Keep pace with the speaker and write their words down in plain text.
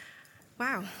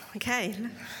Wow, okay.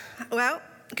 Well,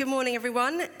 good morning,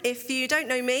 everyone. If you don't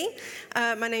know me,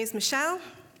 my name's Michelle,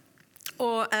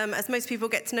 or as most people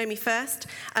get to know me first,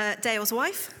 Dale's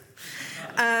wife.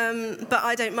 But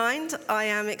I don't mind. I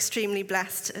am extremely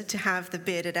blessed to have the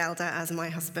bearded elder as my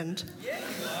husband.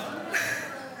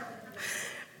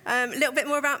 A little bit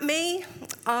more about me.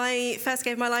 I first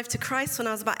gave my life to Christ when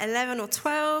I was about 11 or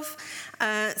 12,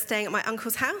 staying at my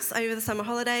uncle's house over the summer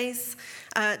holidays.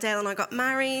 Dale and I got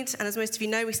married, and as most of you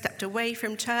know, we stepped away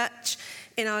from church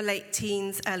in our late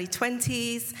teens, early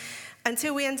 20s,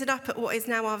 until we ended up at what is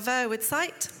now our Verwood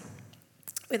site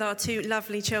with our two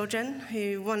lovely children,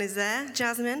 who one is there,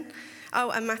 Jasmine,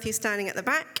 and Matthew standing at the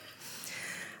back.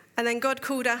 And then God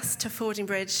called us to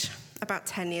Fordingbridge about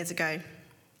 10 years ago.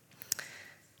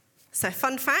 So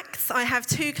fun facts, I have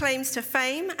 2 claims to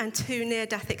fame and 2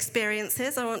 near-death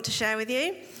experiences I want to share with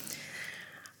you.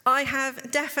 I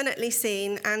have definitely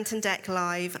seen Ant and Dec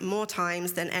live more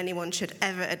times than anyone should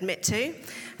ever admit to,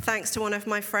 thanks to one of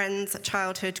my friend's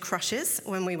childhood crushes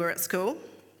when we were at school.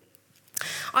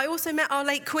 I also met our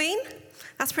late Queen.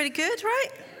 That's pretty good, right?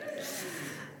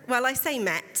 Well, I say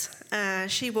met.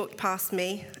 She walked past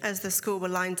me as the school were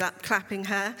lined up, clapping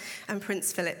her and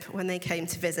Prince Philip when they came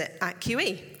to visit at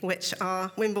QE, which our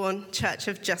Wimborne church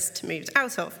have just moved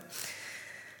out of.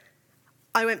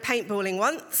 I went paintballing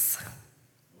once.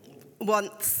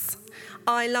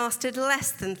 I lasted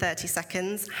less than 30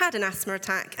 seconds, had an asthma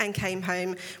attack, and came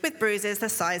home with bruises the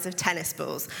size of tennis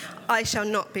balls. I shall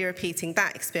not be repeating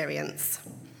that experience.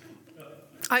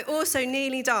 I also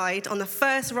nearly died on the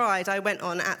first ride I went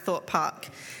on at Thorpe Park.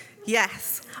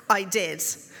 Yes, I did.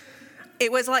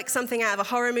 It was like something out of a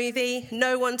horror movie.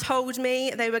 No one told me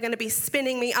they were going to be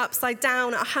spinning me upside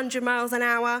down at 100 miles an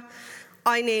hour.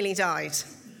 I nearly died.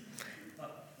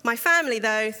 My family,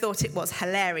 though, thought it was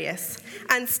hilarious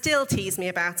and still tease me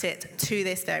about it to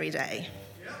this very day.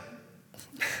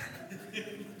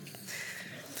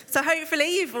 So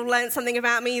hopefully you've all learned something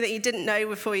about me that you didn't know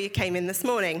before you came in this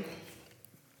morning.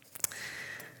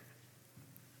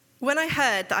 When I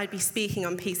heard that I'd be speaking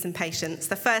on peace and patience,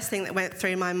 the first thing that went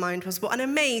through my mind was what an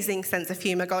amazing sense of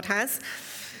humour God has.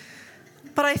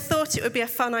 But I thought it would be a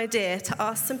fun idea to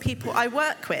ask some people I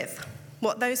work with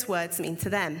what those words mean to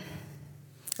them.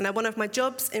 Now, one of my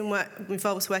jobs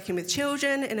involves working with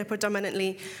children in a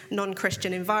predominantly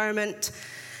non-Christian environment.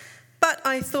 But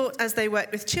I thought as they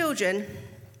worked with children,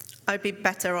 I'd be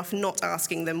better off not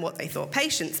asking them what they thought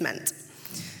patience meant.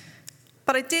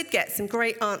 But I did get some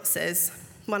great answers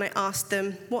when I asked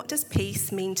them, what does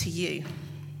peace mean to you?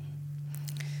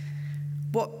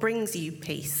 What brings you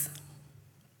peace?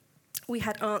 We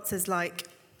had answers like,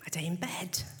 a day in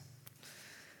bed,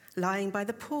 lying by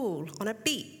the pool, on a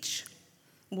beach,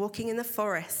 walking in the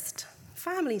forest,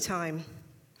 family time.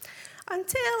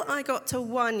 Until I got to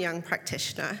one young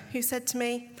practitioner who said to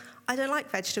me, I don't like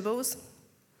vegetables.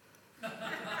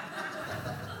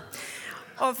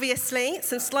 Obviously,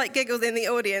 some slight giggles in the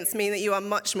audience mean that you are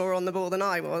much more on the ball than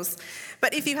I was.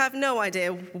 But if you have no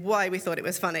idea why we thought it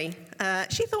was funny,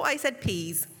 she thought I said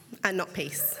peas and not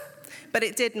peace. But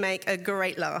it did make a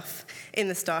great laugh in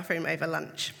the staff room over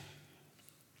lunch.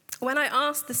 When I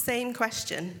asked the same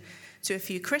question to a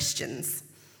few Christians,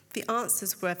 the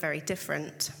answers were very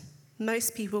different.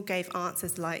 Most people gave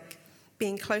answers like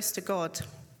being close to God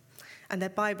and their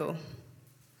Bible.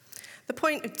 The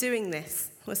point of doing this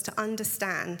was to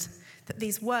understand that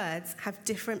these words have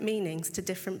different meanings to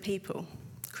different people,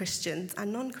 Christians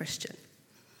and non-Christian.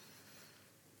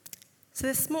 So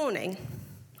this morning,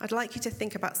 I'd like you to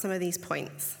think about some of these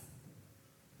points.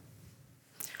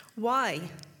 Why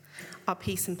are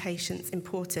peace and patience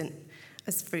important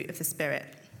as fruit of the Spirit?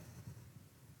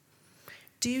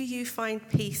 Do you find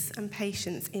peace and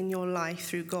patience in your life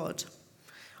through God?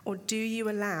 Or do you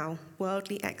allow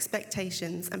worldly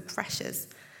expectations and pressures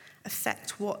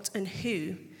affect what and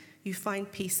who you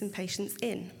find peace and patience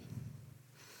in?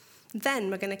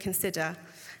 Then we're going to consider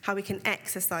how we can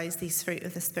exercise these fruit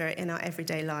of the Spirit in our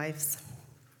everyday lives.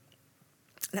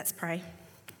 Let's pray.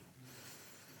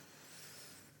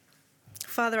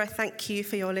 Father, I thank you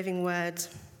for your living word.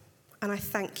 And I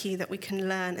thank you that we can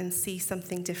learn and see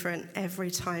something different every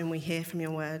time we hear from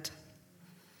your word.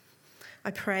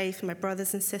 I pray for my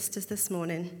brothers and sisters this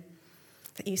morning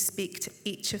that you speak to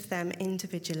each of them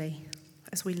individually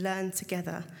as we learn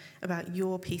together about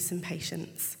your peace and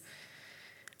patience.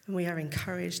 And we are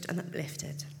encouraged and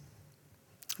uplifted.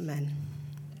 Amen.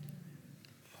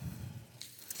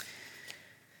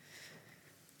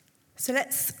 So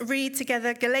let's read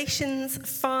together Galatians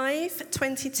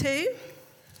 5:22.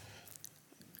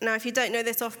 Now, if you don't know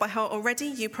this off by heart already,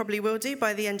 you probably will do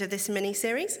by the end of this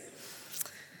mini-series.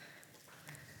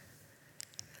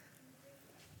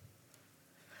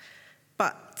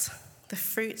 But the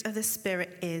fruit of the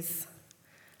Spirit is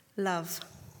love,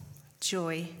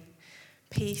 joy,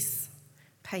 peace,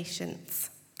 patience,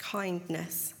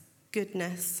 kindness,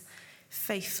 goodness,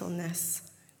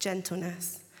 faithfulness,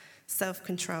 gentleness,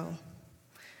 self-control.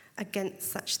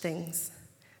 Against such things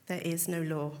there is no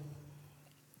law.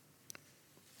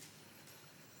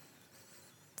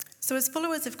 So as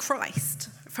followers of Christ,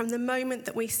 from the moment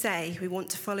that we say we want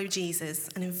to follow Jesus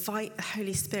and invite the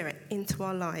Holy Spirit into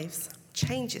our lives,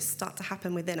 changes start to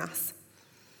happen within us.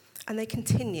 And they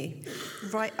continue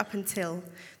right up until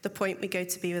the point we go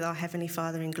to be with our Heavenly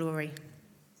Father in glory.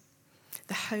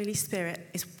 The Holy Spirit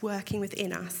is working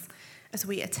within us as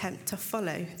we attempt to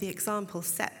follow the example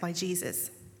set by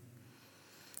Jesus.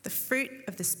 The fruit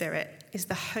of the Spirit is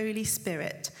the Holy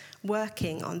Spirit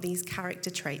working on these character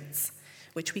traits,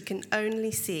 which we can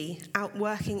only see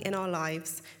outworking in our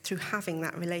lives through having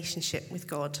that relationship with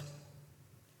God.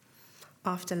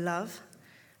 After love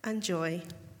and joy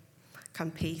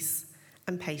come peace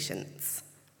and patience.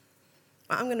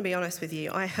 I'm going to be honest with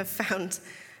you, I have found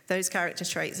those character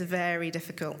traits very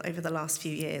difficult over the last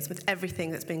few years with everything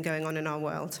that's been going on in our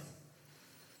world.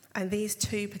 And these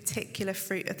two particular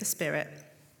fruit of the Spirit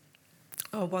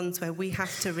are ones where we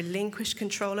have to relinquish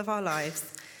control of our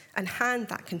lives and hand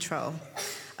that control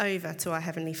over to our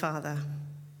Heavenly Father.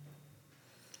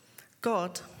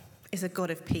 God is a God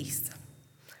of peace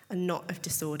and not of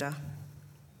disorder.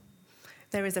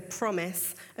 There is a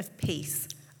promise of peace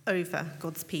over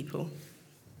God's people.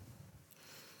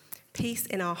 Peace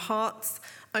in our hearts,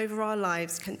 over our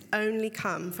lives, can only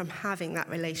come from having that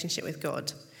relationship with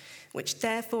God, which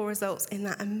therefore results in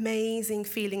that amazing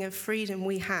feeling of freedom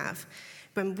we have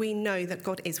when we know that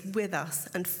God is with us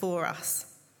and for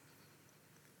us.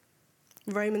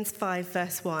 Romans 5,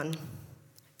 verse 1.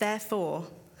 Therefore,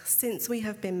 since we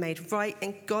have been made right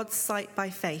in God's sight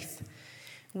by faith,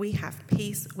 we have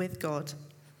peace with God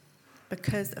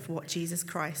because of what Jesus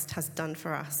Christ has done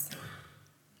for us.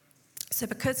 So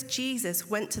because Jesus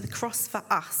went to the cross for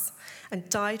us and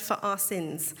died for our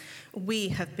sins, we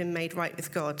have been made right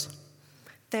with God.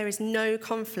 There is no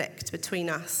conflict between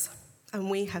us, and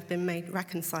we have been made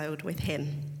reconciled with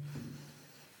him.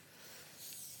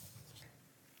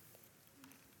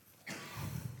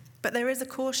 But there is a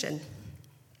caution.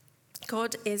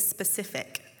 God is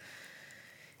specific.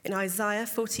 In Isaiah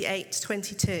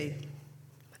 48:22,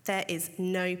 there is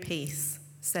no peace,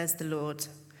 says the Lord,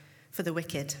 for the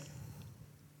wicked.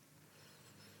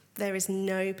 There is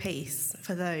no peace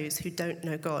for those who don't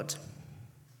know God.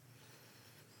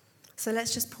 So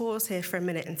let's just pause here for a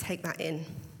minute and take that in.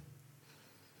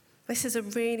 This is a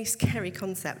really scary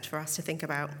concept for us to think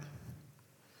about.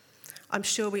 I'm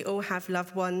sure we all have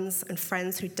loved ones and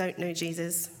friends who don't know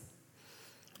Jesus.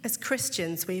 As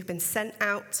Christians, we've been sent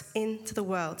out into the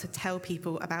world to tell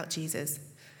people about Jesus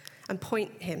and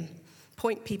point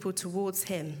people towards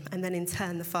him, and then in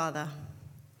turn the Father.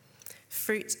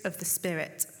 Fruit of the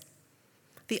Spirit.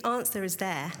 The answer is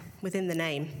there within the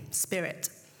name, Spirit.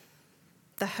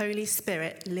 The Holy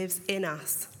Spirit lives in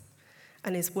us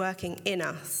and is working in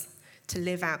us to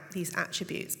live out these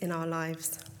attributes in our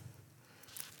lives.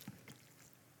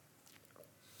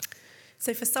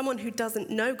 So for someone who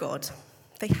doesn't know God,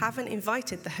 they haven't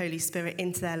invited the Holy Spirit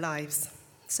into their lives.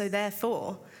 So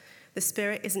therefore, the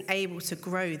Spirit isn't able to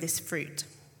grow this fruit.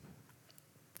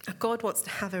 God wants to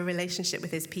have a relationship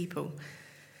with his people,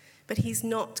 but he's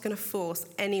not going to force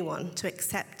anyone to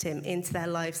accept him into their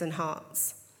lives and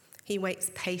hearts. He waits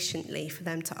patiently for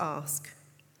them to ask.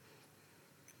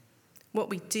 What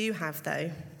we do have,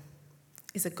 though,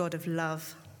 is a God of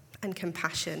love and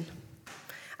compassion.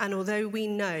 And although we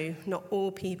know not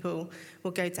all people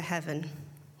will go to heaven,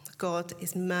 God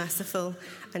is merciful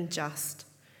and just,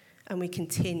 and we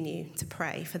continue to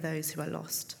pray for those who are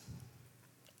lost.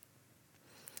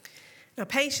 Now,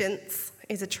 patience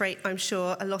is a trait I'm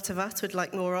sure a lot of us would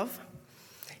like more of.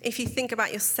 If you think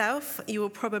about yourself, you will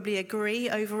probably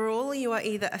agree overall you are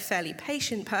either a fairly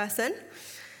patient person,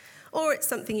 or it's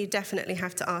something you definitely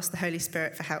have to ask the Holy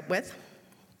Spirit for help with.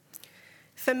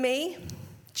 For me,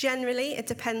 generally, it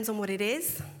depends on what it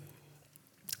is.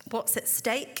 What's at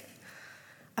stake?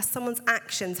 Are someone's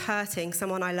actions hurting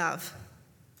someone I love?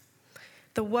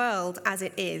 The world, as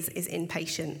it is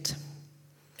impatient.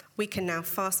 We can now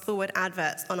fast-forward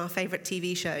adverts on our favourite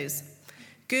TV shows.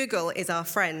 Google is our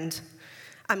friend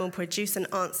and will produce an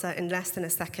answer in less than a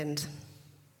second.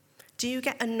 Do you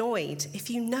get annoyed if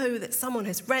you know that someone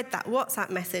has read that WhatsApp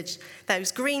message,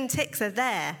 those green ticks are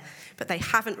there, but they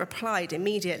haven't replied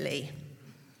immediately?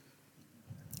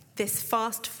 This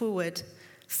fast-forward,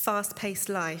 fast-paced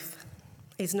life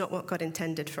is not what God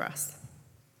intended for us.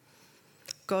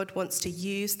 God wants to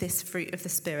use this fruit of the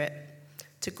Spirit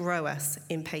to grow us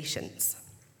in patience.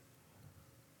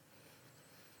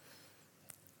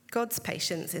 God's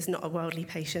patience is not a worldly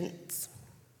patience.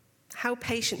 How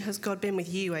patient has God been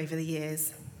with you over the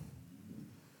years?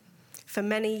 For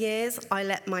many years, I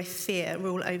let my fear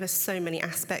rule over so many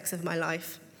aspects of my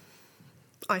life.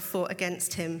 I fought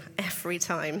against him every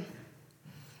time.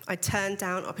 I turned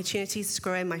down opportunities to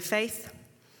grow in my faith.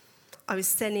 I was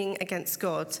sinning against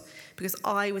God because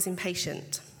I was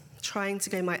impatient, trying to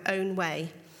go my own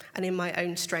way and in my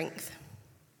own strength.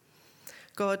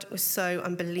 God was so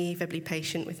unbelievably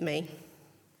patient with me.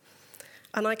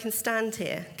 And I can stand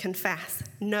here, confess,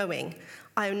 knowing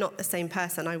I am not the same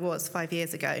person I was 5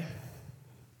 years ago.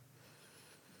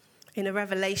 In a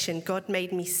revelation, God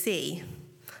made me see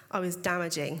I was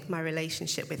damaging my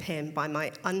relationship with him by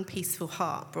my unpeaceful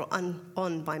heart brought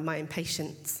on by my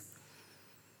impatience.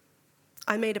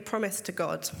 I made a promise to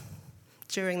God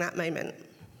during that moment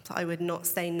that I would not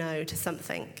say no to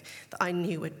something that I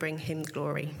knew would bring him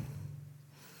glory.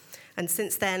 And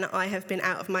since then, I have been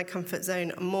out of my comfort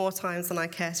zone more times than I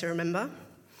care to remember.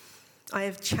 I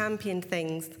have championed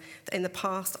things that in the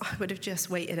past I would have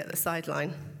just waited at the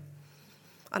sideline.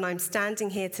 And I'm standing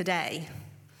here today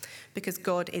because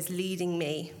God is leading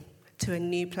me to a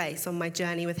new place on my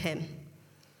journey with him.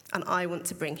 And I want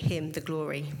to bring him the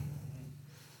glory.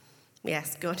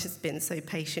 Yes, God has been so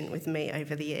patient with me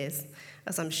over the years,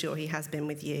 as I'm sure he has been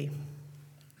with you.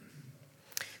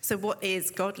 So what is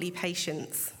godly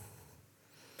patience?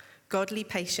 Godly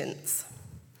patience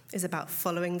is about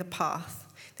following the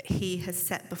path that he has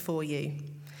set before you,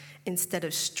 instead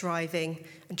of striving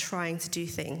and trying to do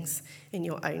things in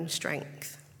your own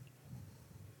strength.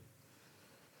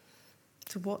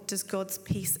 So what does God's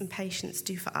peace and patience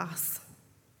do for us?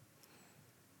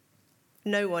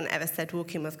 No one ever said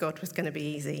walking with God was going to be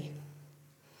easy,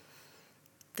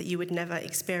 that you would never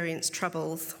experience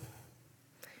troubles,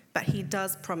 but he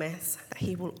does promise that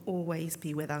he will always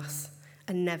be with us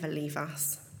and never leave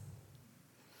us.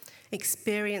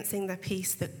 Experiencing the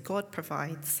peace that God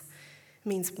provides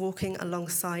means walking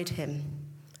alongside him,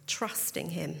 trusting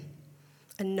him,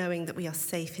 and knowing that we are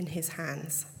safe in his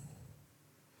hands.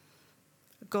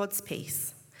 God's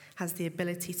peace has the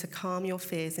ability to calm your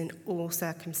fears in all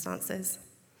circumstances,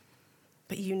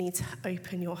 but you need to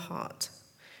open your heart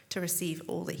to receive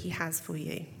all that he has for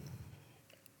you.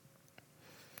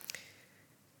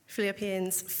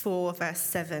 Philippians 4, verse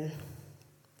 7.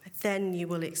 Then you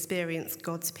will experience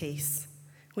God's peace,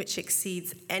 which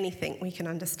exceeds anything we can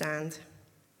understand.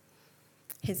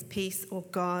 His peace will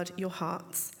guard your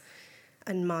hearts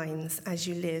and minds as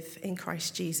you live in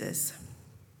Christ Jesus.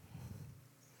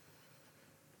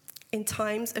 In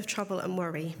times of trouble and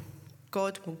worry,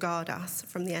 God will guard us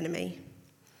from the enemy.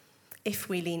 If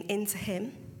we lean into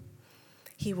him,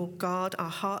 he will guard our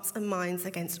hearts and minds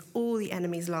against all the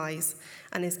enemy's lies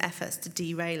and his efforts to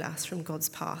derail us from God's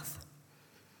path.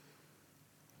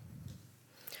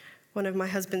 One of my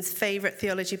husband's favourite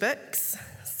theology books,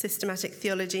 Systematic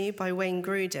Theology by Wayne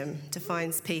Grudem,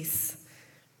 defines peace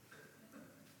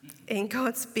in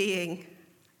God's being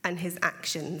and his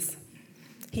actions.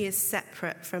 He is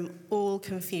separate from all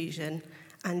confusion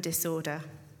and disorder,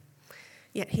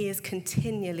 yet he is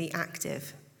continually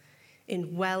active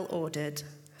in well-ordered,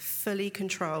 fully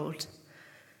controlled,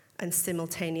 and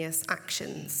simultaneous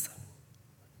actions.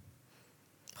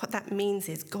 What that means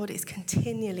is God is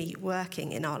continually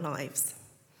working in our lives.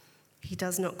 He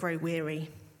does not grow weary.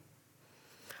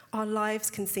 Our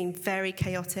lives can seem very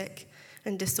chaotic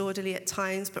and disorderly at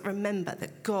times, but remember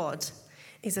that God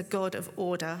is a God of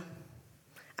order,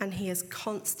 and he is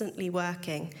constantly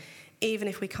working, even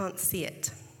if we can't see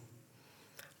it.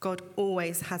 God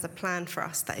always has a plan for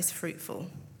us that is fruitful.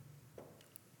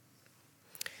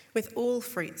 With all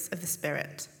fruits of the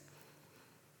Spirit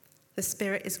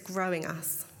is growing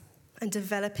us and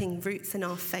developing roots in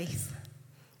our faith,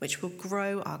 which will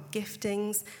grow our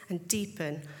giftings and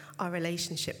deepen our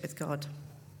relationship with God.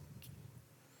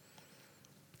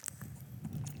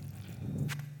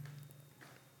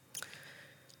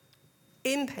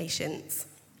 Impatience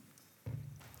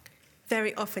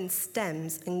very often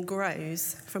stems and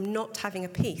grows from not having a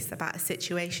peace about a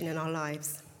situation in our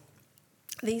lives.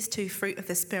 These two fruit of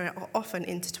the Spirit are often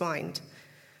intertwined.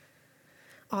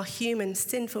 Our human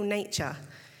sinful nature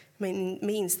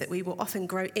means that we will often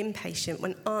grow impatient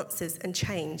when answers and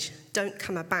change don't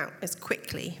come about as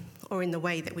quickly or in the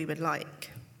way that we would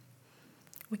like.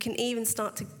 We can even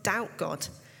start to doubt God,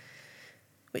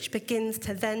 which begins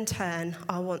to then turn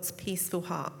our once peaceful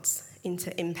hearts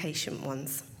into impatient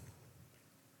ones.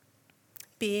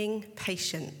 Being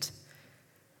patient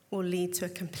will lead to a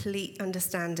complete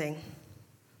understanding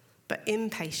but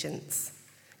impatience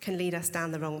can lead us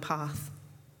down the wrong path.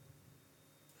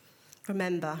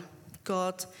 Remember,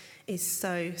 God is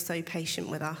so patient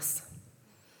with us.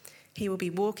 He will be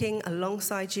walking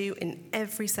alongside you in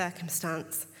every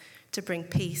circumstance to bring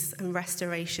peace and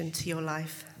restoration to your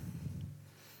life.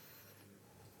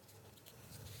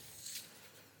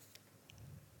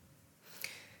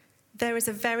 There is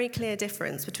a very clear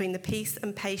difference between the peace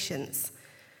and patience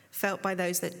felt by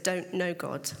those that don't know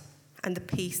God and the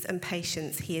peace and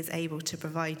patience he is able to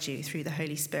provide you through the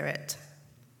Holy Spirit.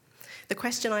 The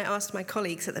question I asked my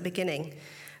colleagues at the beginning,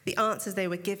 the answers they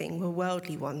were giving were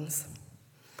worldly ones.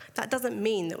 That doesn't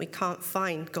mean that we can't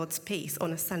find God's peace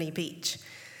on a sunny beach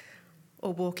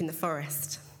or walk in the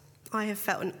forest. I have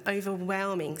felt an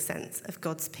overwhelming sense of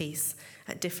God's peace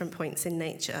at different points in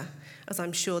nature, as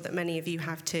I'm sure that many of you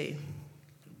have too.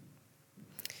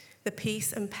 The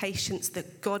peace and patience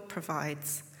that God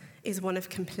provides is one of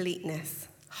completeness,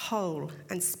 whole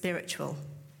and spiritual.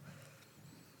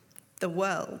 The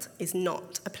world is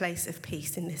not a place of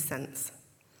peace in this sense,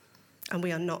 and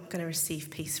we are not going to receive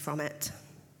peace from it.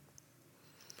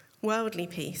 Worldly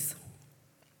peace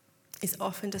is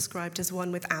often described as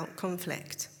one without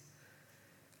conflict.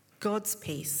 God's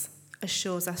peace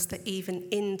assures us that even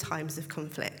in times of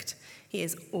conflict, he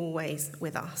is always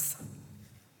with us.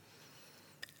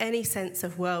 Any sense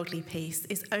of worldly peace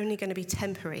is only going to be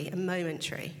temporary and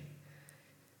momentary,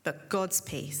 but God's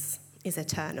peace is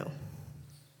eternal.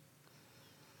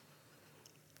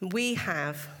 We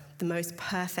have the most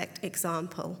perfect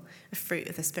example of fruit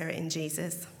of the Spirit in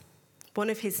Jesus. One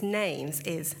of his names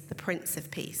is the Prince of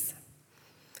Peace.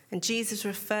 And Jesus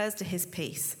refers to his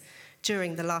peace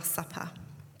during the Last Supper.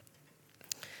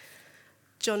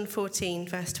 John 14,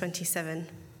 verse 27.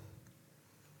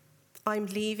 I'm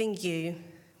leaving you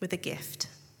with a gift,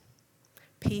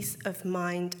 peace of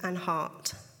mind and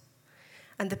heart.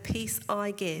 And the peace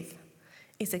I give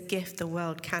is a gift the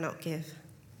world cannot give.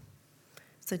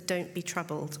 So don't be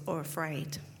troubled or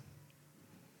afraid.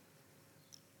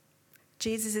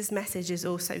 Jesus' message is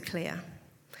also clear.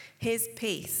 His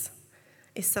peace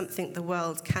is something the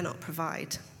world cannot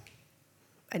provide.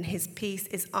 And his peace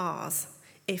is ours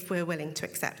if we're willing to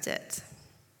accept it.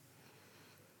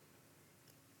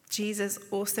 Jesus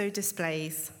also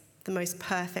displays the most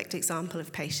perfect example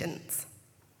of patience.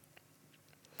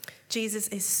 Jesus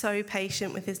is so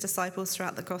patient with his disciples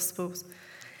throughout the Gospels.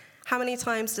 How many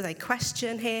times do they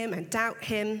question him and doubt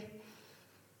him?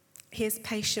 He is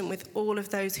patient with all of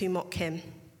those who mock him,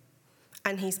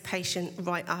 and he's patient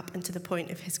right up until the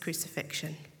point of his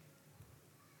crucifixion.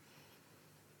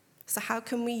 So how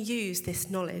can we use this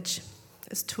knowledge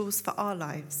as tools for our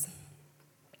lives?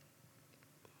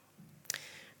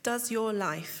 Does your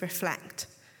life reflect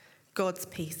God's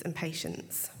peace and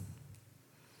patience?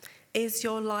 Is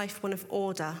your life one of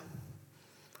order,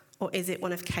 or is it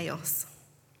one of chaos?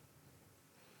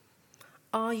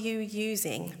 Are you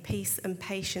using peace and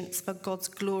patience for God's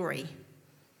glory,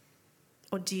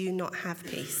 or do you not have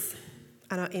peace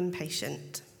and are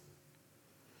impatient?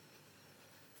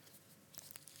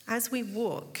 As we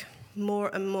walk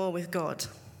more and more with God,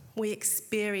 we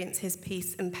experience his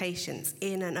peace and patience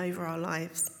in and over our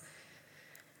lives.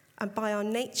 And by our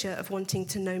nature of wanting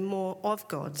to know more of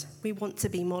God, we want to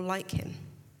be more like him.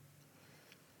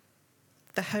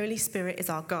 The Holy Spirit is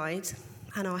our guide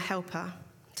and our helper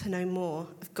to know more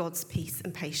of God's peace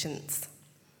and patience.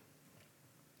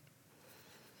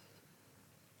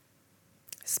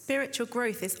 Spiritual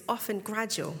growth is often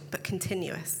gradual but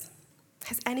continuous.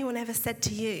 Has anyone ever said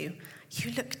to you,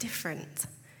 you look different?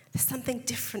 There's something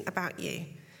different about you,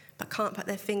 but can't put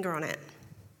their finger on it?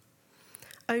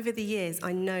 Over the years,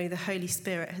 I know the Holy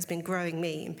Spirit has been growing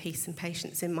me in peace and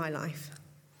patience in my life.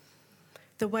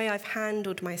 The way I've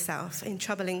handled myself in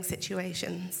troubling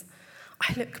situations,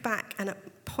 I look back and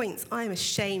at points I am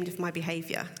ashamed of my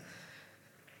behaviour.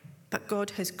 But God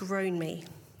has grown me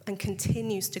and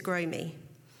continues to grow me.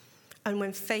 And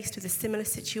when faced with a similar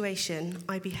situation,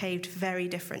 I behaved very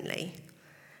differently.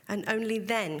 And only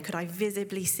then could I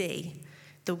visibly see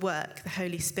the work the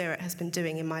Holy Spirit has been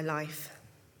doing in my life.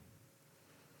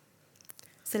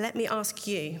 So let me ask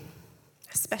you,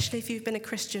 especially if you've been a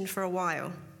Christian for a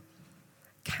while,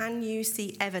 can you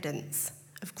see evidence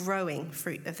of growing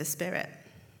fruit of the Spirit?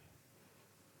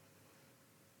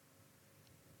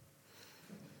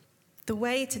 The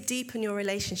way to deepen your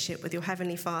relationship with your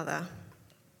Heavenly Father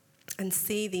and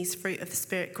see these fruit of the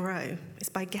Spirit grow is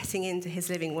by getting into his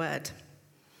living word.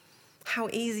 How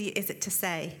easy is it to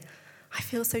say, I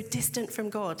feel so distant from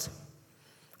God?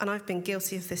 And I've been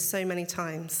guilty of this so many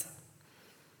times.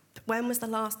 But when was the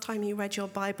last time you read your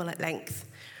Bible at length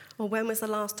Or when was the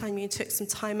last time you took some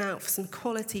time out for some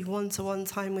quality one-to-one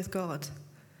time with God?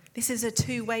 This is a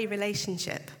two-way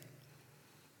relationship.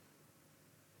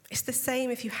 It's the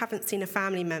same if you haven't seen a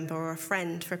family member or a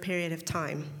friend for a period of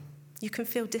time. You can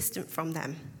feel distant from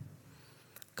them.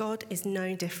 God is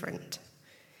no different.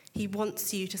 He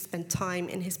wants you to spend time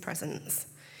in his presence.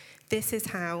 This is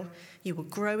how you will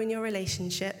grow in your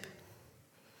relationship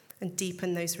and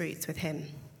deepen those roots with him.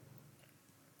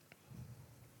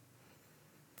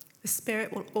 The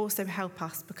Spirit will also help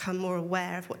us become more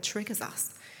aware of what triggers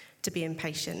us to be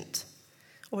impatient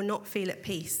or not feel at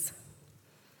peace.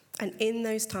 And in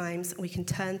those times, we can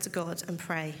turn to God and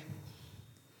pray.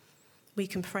 We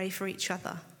can pray for each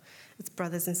other as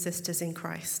brothers and sisters in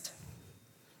Christ.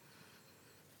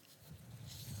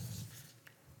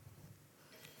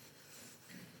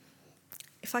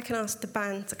 If I can ask the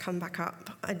band to come back up,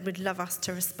 I would love us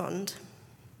to respond.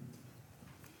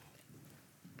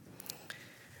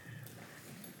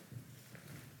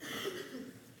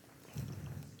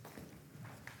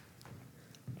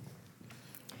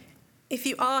 If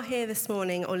you are here this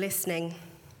morning or listening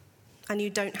and you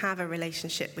don't have a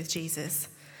relationship with Jesus,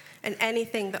 and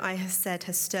anything that I have said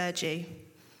has stirred you,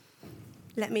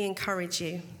 let me encourage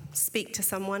you. Speak to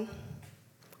someone.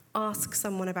 Ask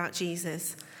someone about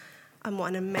Jesus and what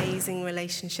an amazing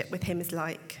relationship with him is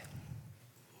like.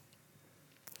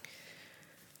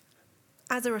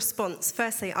 As a response,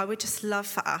 firstly, I would just love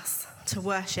for us to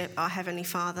worship our Heavenly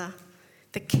Father,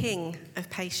 the King of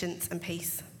patience and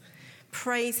peace.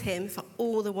 Praise him for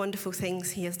all the wonderful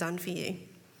things he has done for you.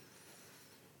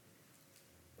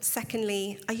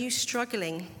 Secondly, are you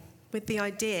struggling with the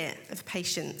idea of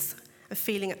patience, of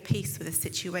feeling at peace with a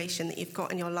situation that you've got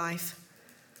in your life?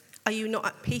 Are you not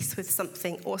at peace with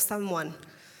something or someone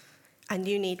and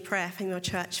you need prayer from your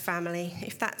church family?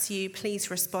 If that's you, please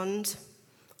respond.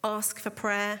 Ask for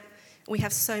prayer. We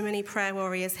have so many prayer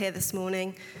warriors here this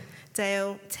morning.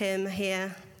 Dale, Tim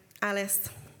here, Alice.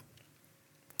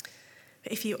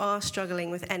 If you are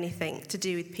struggling with anything to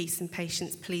do with peace and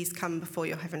patience, please come before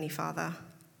your Heavenly Father.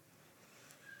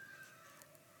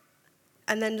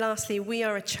 And then lastly, we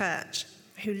are a church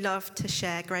who love to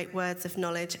share great words of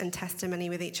knowledge and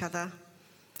testimony with each other.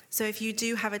 So if you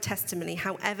do have a testimony,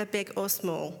 however big or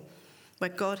small, where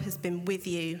God has been with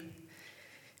you,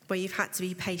 where you've had to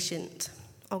be patient,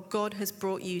 or God has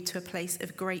brought you to a place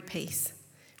of great peace,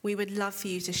 we would love for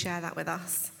you to share that with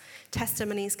us.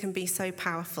 Testimonies can be so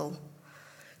powerful.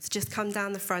 So just come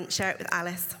down the front, share it with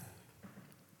Alice.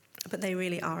 But they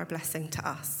really are a blessing to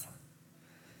us.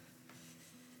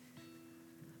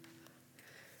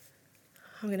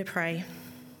 I'm going to pray,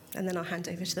 and then I'll hand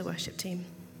over to the worship team.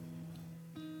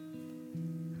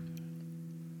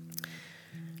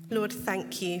 Lord,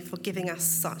 thank you for giving us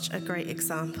such a great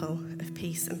example of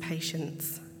peace and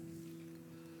patience.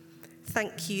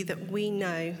 Thank you that we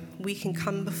know we can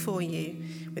come before you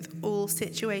with all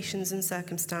situations and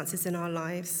circumstances in our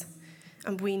lives,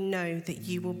 and we know that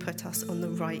you will put us on the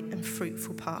right and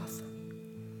fruitful path.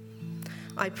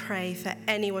 I pray for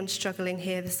anyone struggling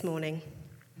here this morning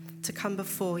to come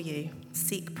before you,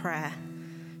 seek prayer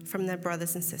from their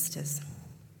brothers and sisters.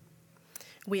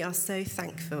 We are so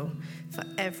thankful for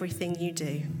everything you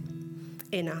do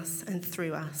in us and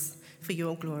through us for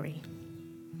your glory.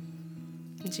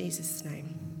 In Jesus'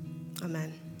 name,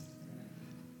 amen.